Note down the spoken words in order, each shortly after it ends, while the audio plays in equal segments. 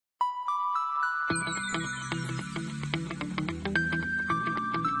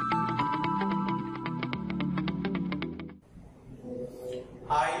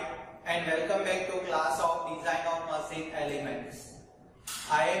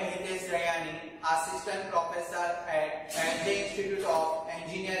I am Hitesh Raiyani, Assistant Professor at the Institute of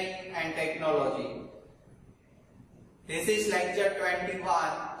Engineering and Technology. This is lecture 21,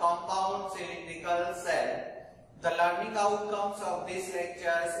 Compound Cylindrical Cell. The learning outcomes of these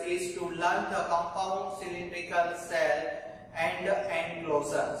lectures is to learn the compound cylindrical cell and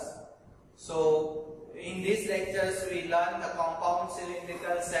enclosures. So, in these lectures we learn the compound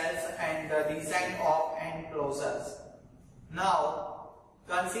cylindrical cells and the design of enclosures. Now,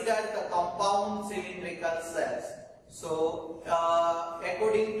 consider the compound cylindrical cells. So,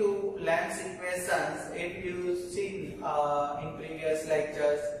 according to Lam's equations, if you seen in previous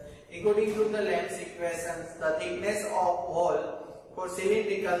lectures, according to the Lam's equations, the thickness of hole for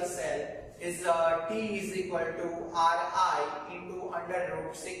cylindrical cell is T is equal to Ri into under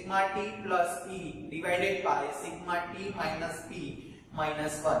root sigma T plus P divided by sigma T minus P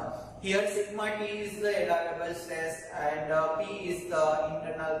minus 1. Here sigma T is the allowable stress and P is the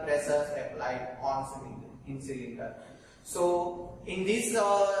internal pressures applied on cylinder. So in these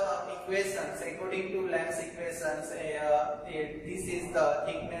equations, according to Lam's equations, this is the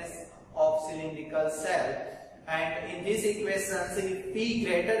thickness of cylindrical cell, and in these equations, if P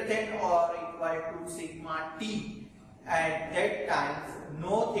greater than or equal to sigma T, at that time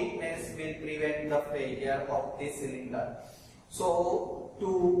no thickness will prevent the failure of this cylinder. So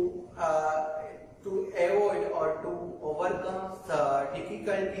to avoid or to overcome the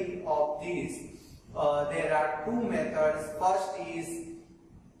difficulty of this, there are two methods. First is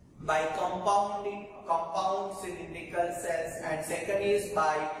by compound cylindrical cells, and second is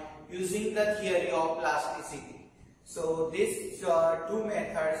by using the theory of plasticity. So these two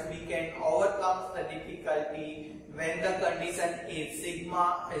methods we can overcome the difficulty when the condition is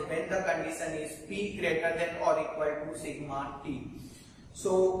P greater than or equal to sigma T.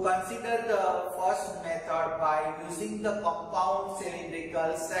 So consider the first method by using the compound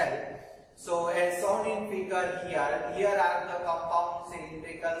cylindrical cell. So as shown in figure here are the compound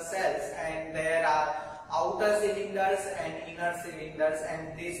cylindrical cells, and there are outer cylinders and inner cylinders,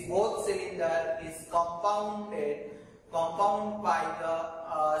 and this both cylinder is compounded by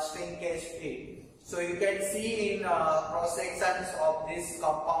the shrinkage field. So you can see in cross sections of this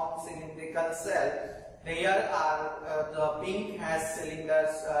compound cylindrical cell, there are the pink has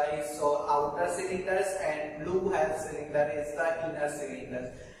cylinders is so outer cylinders, and blue has cylinder is the inner cylinders.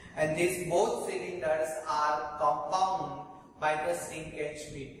 And these both cylinders are compound by the shrinkage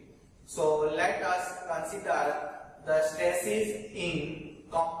field. So let us consider the stresses in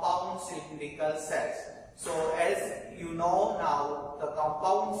compound cylindrical cells. So as you know now, the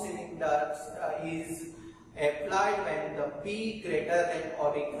compound cylinder is applied when the P greater than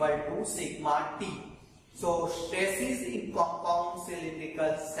or equal to sigma T. So stresses in compound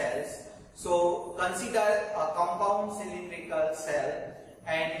cylindrical cells. So consider a compound cylindrical cell,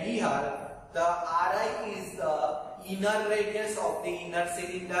 and here the Ri is the inner radius of the inner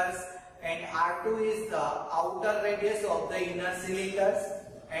cylinders, and R2 is the outer radius of the inner cylinders,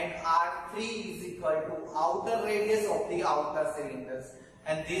 and R3 is equal to outer radius of the outer cylinders,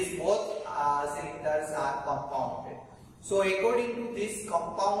 and these both cylinders are compounded. So according to these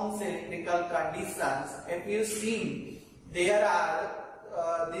compound cylindrical conditions, if you see, there are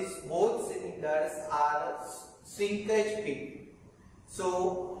these both cylinders are shrinkage field.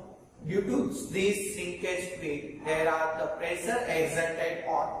 So due to this shrinkage field, there are the pressure exerted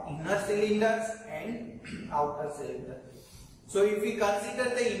on inner cylinders and outer cylinders. So if we consider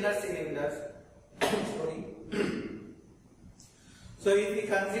the inner cylinders,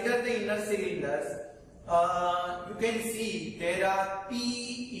 you can see there are P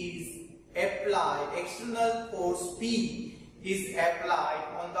is applied, external force P is applied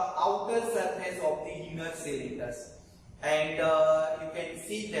on the outer surface of the inner cylinders. And you can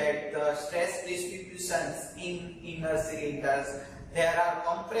see that the stress distributions in inner cylinders, there are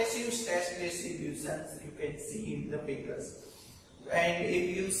compressive stress distributions you can see in the figures. And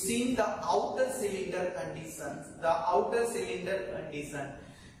if you see the outer cylinder conditions, the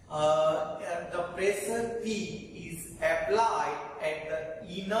pressure P is applied at the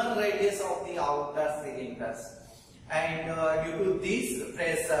inner radius of the outer cylinders. And due to this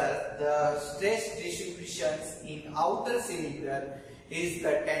pressure, the stress distributions in outer cylinder is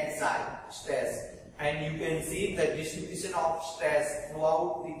the tensile stress. And you can see the distribution of stress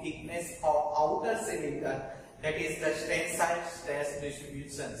throughout the thickness of outer cylinder, that is the tensile stress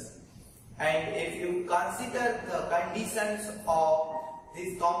distributions. And if you consider the conditions of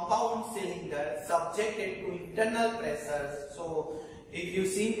this compound cylinder subjected to internal pressures, so if you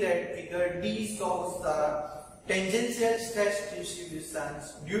see that figure D shows the tangential stress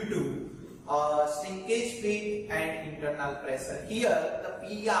distributions due to shrinkage speed and internal pressure. Here the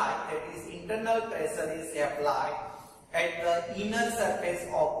PI, that is internal pressure, is applied at the inner surface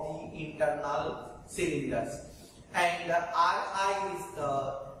of the internal cylinders, and Ri is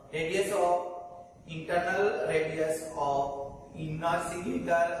the radius of internal radius of inner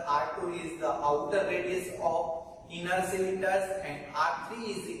cylinder, R2 is the outer radius of inner cylinders, and R3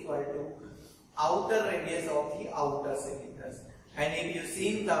 is equal to outer radius of the outer cylinders. And if you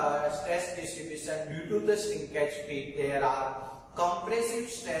see the stress distribution due to the shrinkage speed, there are compressive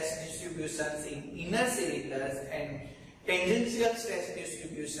stress distributions in inner cylinders and tangential stress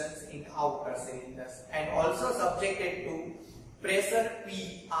distributions in outer cylinders, and also subjected to pressure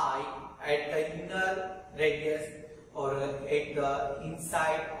Pi at the inner radius or at the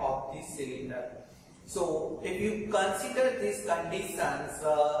inside of the cylinder. So if you consider these conditions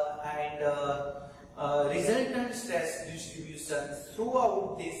and resultant stress distributions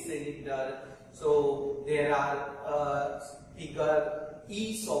throughout this cylinder, so there are figure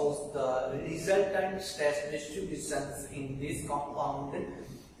E shows the resultant stress distributions in these compound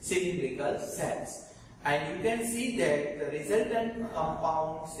cylindrical cells, and you can see that the resultant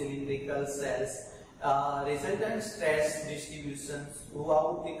compound cylindrical cells resultant stress distributions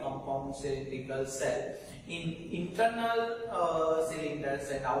throughout the compound cylindrical cell in internal cylinders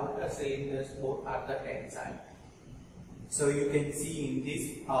and outer cylinders both are the tensile. So you can see in this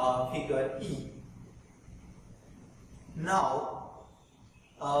figure E. Now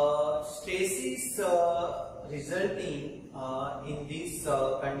stresses resulting in these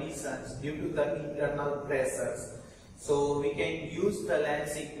conditions due to the internal pressures. So we can use the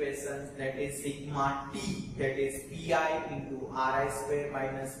Lenz's equations, that is sigma T, that is Pi into Ri square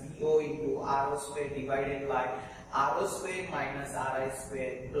minus Po into Rho square divided by Rho square minus Ri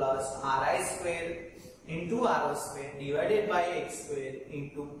square plus Ri square into Rho square divided by X square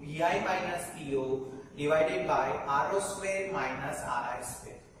into Pi minus Po divided by Rho square minus Ri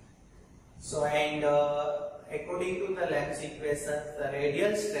square. So and according to the Lenz's equations, the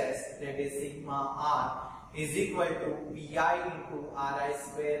radial stress, that is sigma R, is equal to Pi into Ri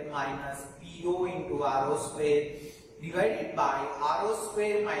square minus Po into Rho square divided by Rho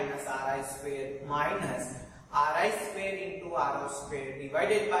square minus Ri square minus Ri square into Rho square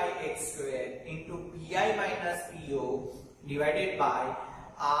divided by X square into Pi minus Po divided by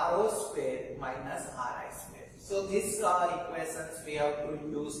Rho square minus Ri square. So these equations we have to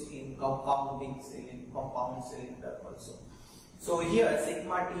use in compound cylinder also. So here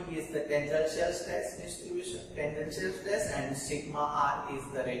sigma T is the tangential stress distribution, tangential stress, and sigma R is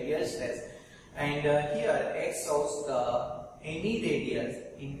the radial stress, and here X shows the any radius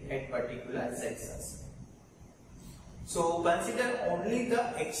at particular sections. So consider only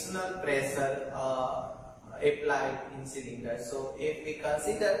the external pressure applied in cylinder. So if we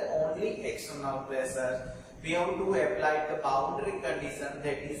consider only external pressure, we have to apply the boundary condition,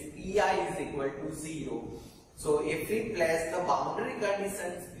 that is Pi is equal to 0. So if we place the boundary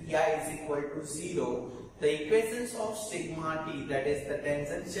conditions Pi is equal to 0, the equations of sigma T, that is the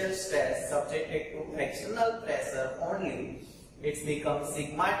tangential stress subjected to external pressure only, it becomes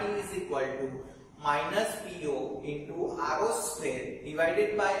sigma T is equal to minus Po into Rho square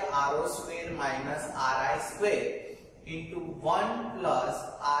divided by Rho square minus Ri square into 1 plus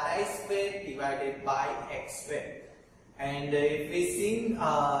Ri square divided by X square. And if we see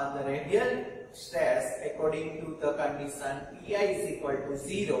the radial stress according to the condition Pi is equal to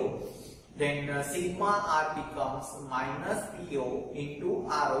 0, then sigma R becomes minus Po into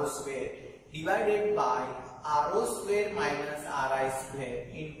Rho square divided by Rho square minus Ri square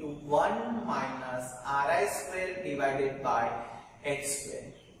into 1 minus Ri square divided by X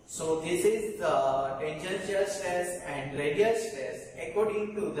square. So this is the tangential stress and radial stress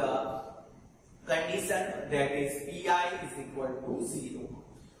according to the condition, that is Pi is equal to 0.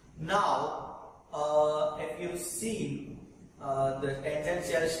 Now if you see the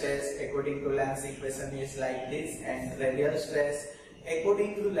tangential stress according to Lenz's equation is like this, and radial stress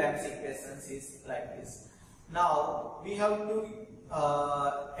according to Lenz's equations is like this. Now we have to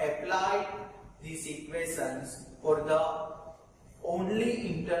apply these equations for the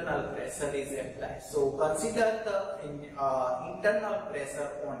only internal pressure is applied. So consider the internal pressure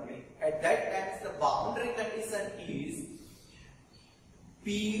only. At that time the boundary condition is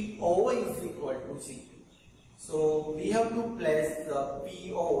Po is equal to 0. So we have to place the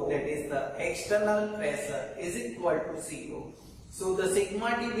Po, that is the external pressure, is equal to 0. So the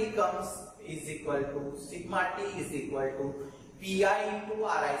sigma T becomes is equal to sigma T is equal to Pi into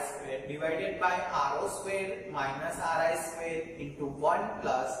Ri square divided by Rho square minus Ri square into 1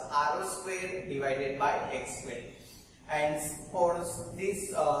 plus Rho square divided by X square. and for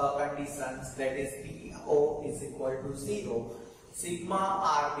these conditions, that is PO is equal to 0, sigma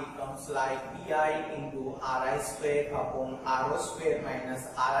R becomes like Pi into Ri square upon Rho square minus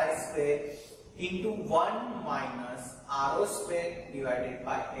Ri square into 1 minus Rho square divided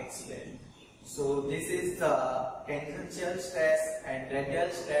by X square. So this is the tangential stress and radial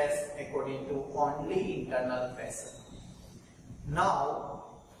stress according to only internal pressure. Now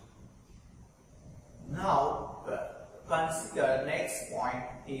consider next point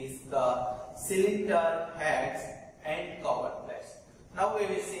is the cylinder heads and cover plates. Now we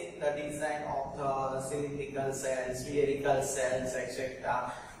will see the design of the cylindrical cells, spherical cells,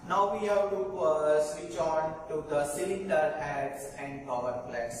 etc. Now we have to switch on to the cylinder heads and cover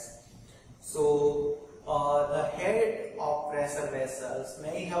plates. So the head of pressure vessels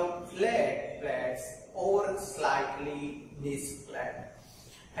may have flat plates or slightly disc plate,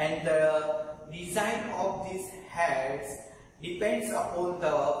 and the design of these heads depends upon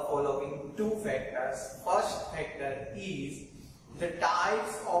the following two factors. First factor is the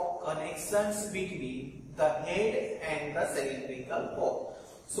types of connections between the head and the cylindrical hole.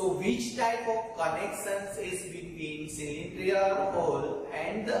 So which type of connections is between cylindrical hole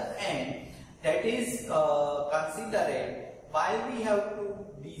and the end, that is considered while we have to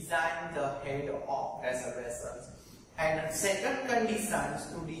design the head of pressure vessels. And second conditions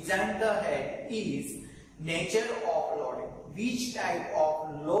to design the head is nature of loading. Which type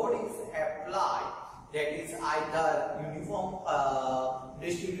of load is applied, that is either uniform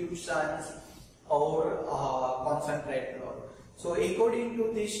distributions or concentrate load. So according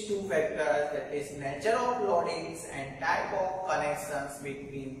to these two factors, that is nature of loadings and type of connections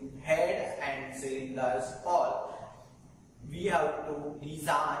between head and cylinders hole, we have to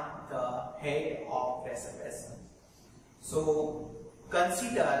design the head of pressure vessel. So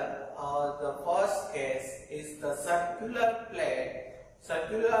consider the first case is the circular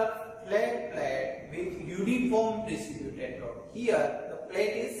flat plate with uniform distributed load. Here the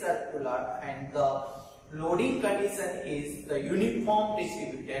plate is circular and the loading condition is the uniform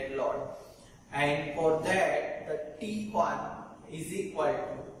distributed load, and for that the T1 is equal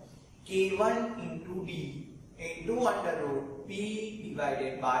to K1 into D into under root P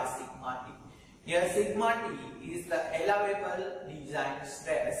divided by sigma T. Here sigma T is the allowable design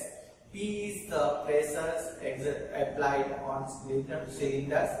stress, P is the pressures applied on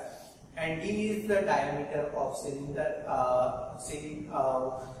cylinders, and D is the diameter of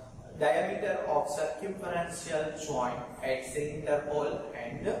diameter of circumferential joint at cylinder hole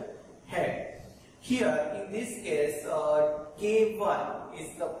and head. Here in this case K1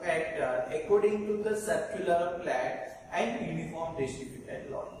 is the factor according to the circular plate and uniform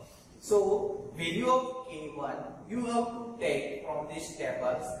distributed load. So value of K1 you have to take from these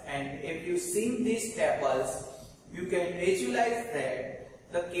tables, and if you see these tables you can visualize that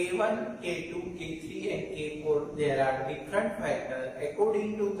the K1, K2, K3 and K4, there are different factors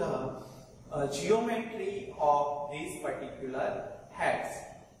according to the geometry of these particular heads.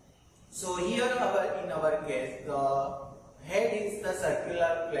 So here in our case the head is the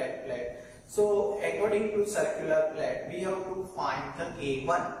circular plate. So according to circular plate we have to find the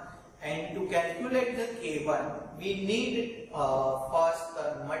K1, and to calculate the K1 we need first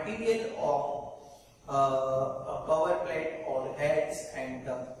the material of a cover plate or heads and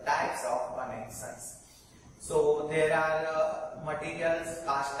the types of connections. So there are materials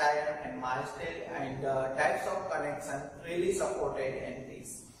cast iron and mild steel, and types of connection really supported in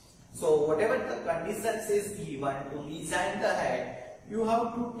this. So whatever the conditions is given to design the head, you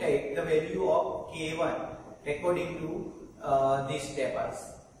have to take the value of K1 according to these tables.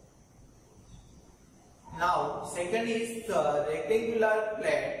 Now second is the rectangular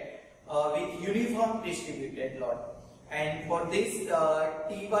plate with uniform distributed load, and for this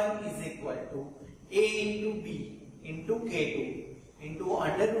T1 is equal to A into B into K2 into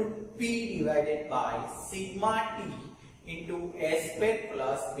under root P divided by sigma T into A square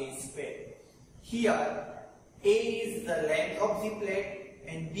plus B square. Here A is the length of the plate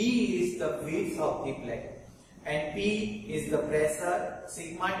and D is the width of the plate, and P is the pressure,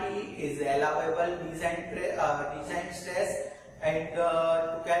 sigma T is the allowable design stress, and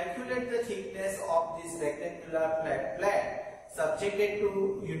to calculate the thickness of this rectangular plate subjected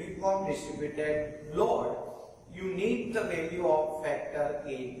to uniform distributed load, you need the value of factor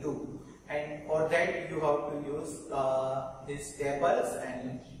K2, and for that you have to use these tables,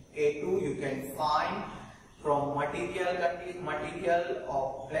 and K2 you can find from material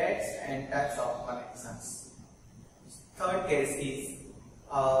of plates and types of connections. Third case is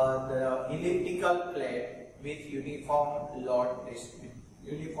the elliptical plate with uniform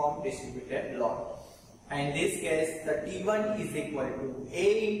distributed load, And in this case, the T1 is equal to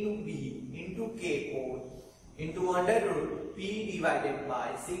A into B into K4 into under root P divided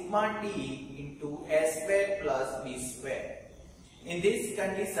by sigma T into S square plus B square. In these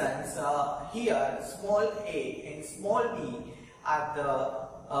conditions, here small a and small b are the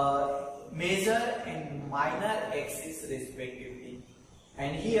major and minor axis respectively.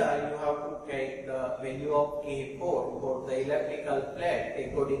 And here you have to take the value of K4 for the elliptical plate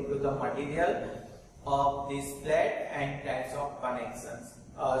according to the material of this plate and types of connections.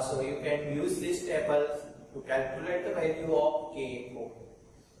 So you can use this table to calculate the value of K4.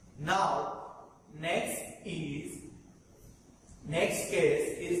 Now, next case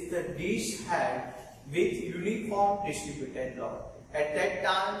is the dish head with uniform distributed load. At that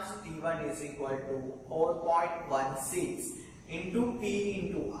time, T1 is equal to 4.16 into P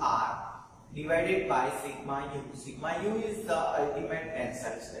into R divided by sigma U. Sigma U is the ultimate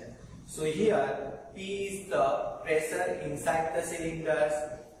tensile strength. So here P is the pressure inside the cylinders,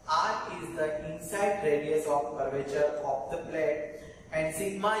 R is the inside radius of curvature of the plate, and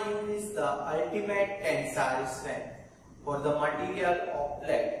sigma U is the ultimate tensile strength for the material of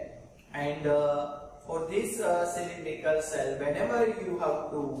plate. And for this cylindrical cell, whenever you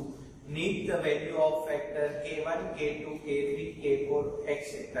have to need the value of factor K1, K2, K3, K4,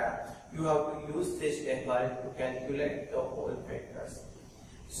 etc., you have to use this table to calculate the whole factors.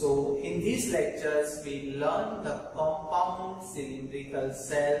 So in these lectures, we learn the compound cylindrical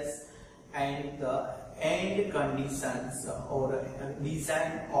cells and the end conditions or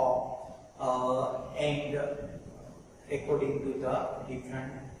design of end according to the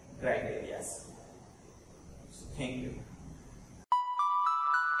different criteria. So, thank you.